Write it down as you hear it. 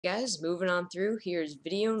Guys, moving on through, here's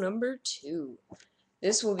video number 2.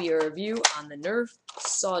 This will be a review on the Nerf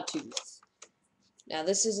Sawtooth. Now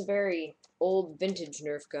this is a very old vintage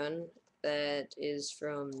Nerf gun that is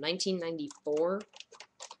from 1994.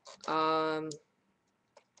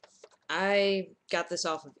 I got this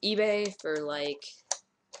off of eBay for like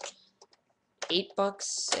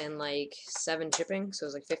 $8 and like 7 shipping, so it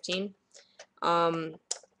was like 15.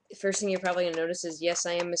 First thing you're probably gonna notice is yes,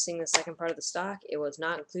 I am missing the second part of the stock. It was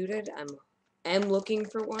not included. I'm looking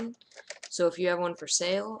for one. So if you have one for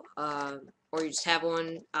sale, or you just have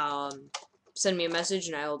one, send me a message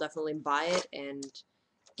and I will definitely buy it and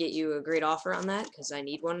get you a great offer on that because I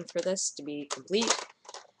need one for this to be complete.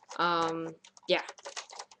 Yeah.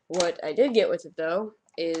 What I did get with it though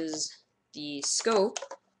is the scope,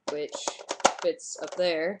 which fits up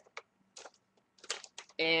there,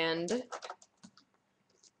 and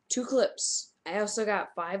 2 clips. I also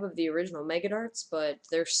got 5 of the original Mega Darts, but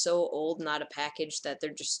they're so old and out of package that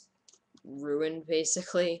they're just ruined,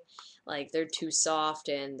 basically. Like, they're too soft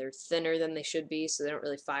and they're thinner than they should be, so they don't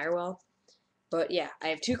really fire well. But yeah, I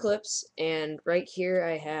have 2 clips, and right here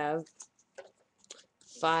I have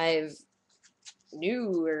 5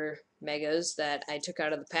 newer Megas that I took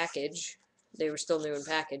out of the package. They were still new in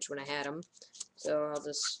package when I had them. So I'll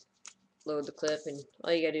just load the clip, and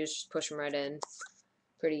all you gotta do is just push them right in.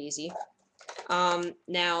 Pretty easy.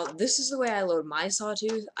 Now, this is the way I load my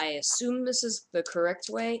Sawtooth. I assume this is the correct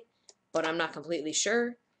way, but I'm not completely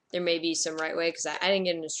sure. There may be some right way, because I didn't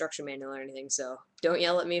get an instruction manual or anything, so don't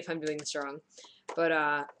yell at me if I'm doing this wrong.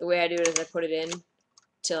 But, the way I do it is I put it in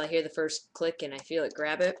till I hear the first click and I feel it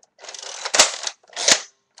grab it.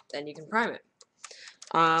 Then you can prime it.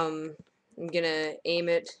 I'm gonna aim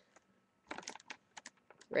it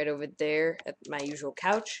right over there at my usual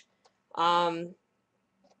couch.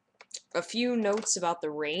 A few notes about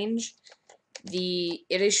the range. It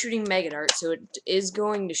is shooting Mega Dart, so it is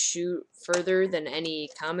going to shoot further than any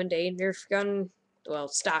common day Nerf gun, well,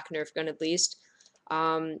 stock Nerf gun at least.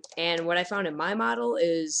 And what I found in my model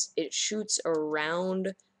is it shoots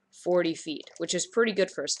around 40 feet, which is pretty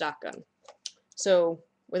good for a stock gun. So,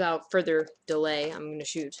 without further delay, I'm going to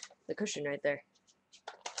shoot the cushion right there.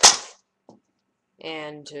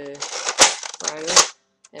 And to prime it,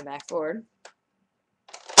 and back forward.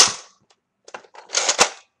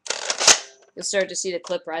 You'll start to see the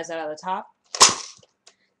clip rise out of the top.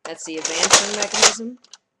 That's the advancing mechanism.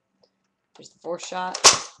 There's the 4th shot.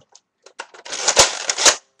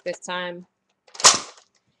 5th time.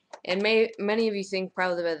 And many of you think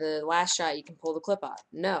probably by the last shot you can pull the clip out.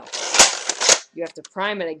 No. You have to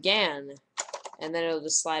prime it again, and then it'll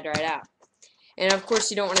just slide right out. And of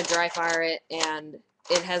course you don't want to dry fire it, and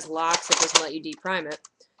it has locks that doesn't let you deprime it.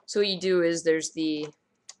 So what you do is there's the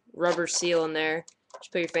rubber seal in there.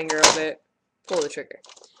 Just put your finger over it, pull the trigger.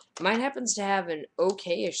 Mine happens to have an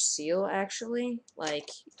okay-ish seal, actually. Like,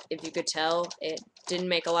 if you could tell, it didn't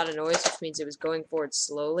make a lot of noise, which means it was going forward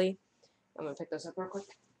slowly. I'm going to pick those up real quick.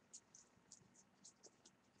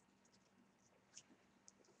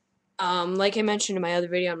 Like I mentioned in my other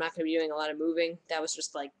video, I'm not going to be doing a lot of moving. That was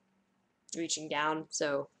just, like, reaching down,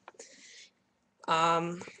 so...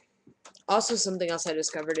 Also, something else I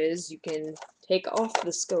discovered is you can take off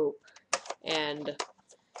the scope and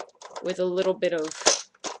with a little bit of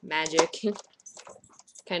magic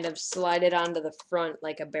kind of slide it onto the front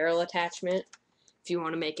like a barrel attachment if you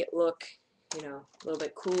want to make it look, you know, a little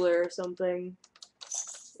bit cooler or something.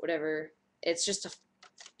 Whatever. It's just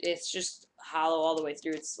hollow all the way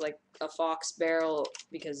through. It's like a Fox barrel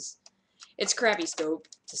because it's crappy scope,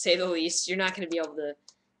 to say the least. You're not going to be able to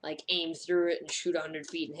like aim through it and shoot 100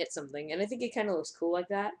 feet and hit something, and I think it kind of looks cool like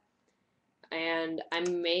that. And I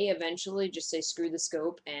may eventually just say screw the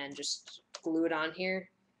scope and just glue it on here.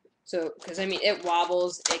 So, because I mean, it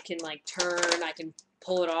wobbles, it can like turn, I can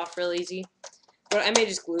pull it off real easy. But I may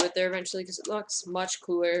just glue it there eventually because it looks much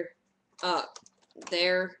cooler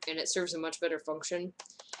there, and it serves a much better function.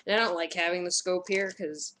 And I don't like having the scope here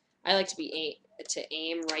because I like to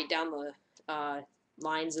aim right down the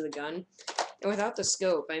lines of the gun. And without the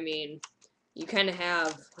scope, I mean, you kind of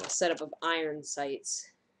have a setup of iron sights.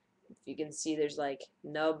 If you can see, there's like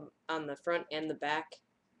nub on the front and the back.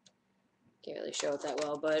 Can't really show it that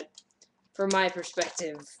well, but from my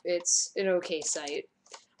perspective, it's an okay sight.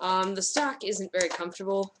 The stock isn't very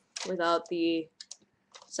comfortable without the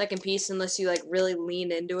second piece unless you like really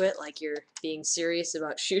lean into it like you're being serious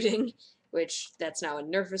about shooting, which that's not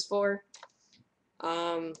what Nerf is for.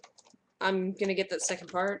 I'm gonna get that second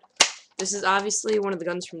part. This is obviously one of the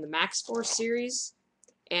guns from the Max Force series,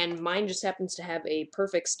 and mine just happens to have a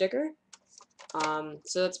perfect sticker,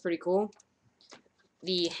 so that's pretty cool.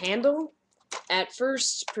 The handle At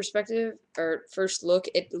first perspective, or first look,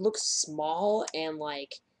 it looks small and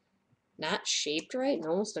like not shaped right and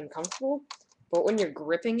almost uncomfortable. But when you're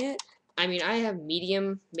gripping it, I mean, I have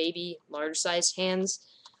medium, maybe large sized hands.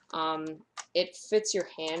 Um, it fits your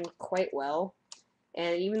hand quite well,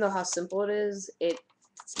 and even though how simple it is, it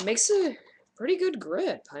makes a pretty good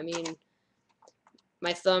grip. I mean,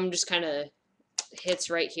 my thumb just kind of hits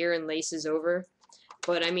right here and laces over,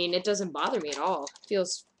 but I mean, it doesn't bother me at all. It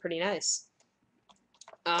feels pretty nice.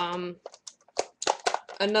 Um,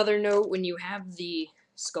 Another note, when you have the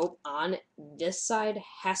scope on, this side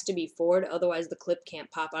has to be forward, otherwise the clip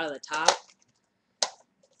can't pop out of the top.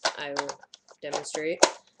 I will demonstrate.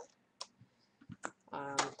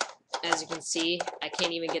 Um, as you can see, I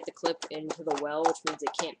can't even get the clip into the well, which means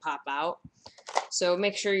it can't pop out. So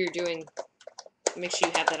make sure you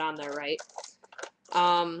have that on there right.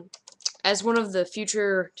 As one of the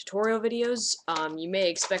future tutorial videos, you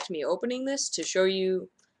may expect me opening this to show you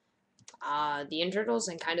the internals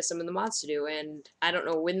and kind of some of the mods to do, and I don't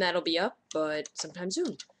know when that'll be up, but sometime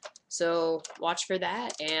soon. So watch for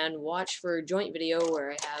that, and watch for a joint video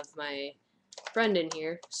where I have my friend in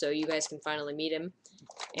here, so you guys can finally meet him.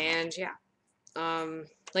 And yeah,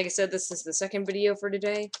 like I said, this is the second video for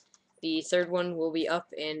today. The third one will be up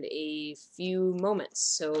in a few moments,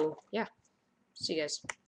 so yeah, see you guys.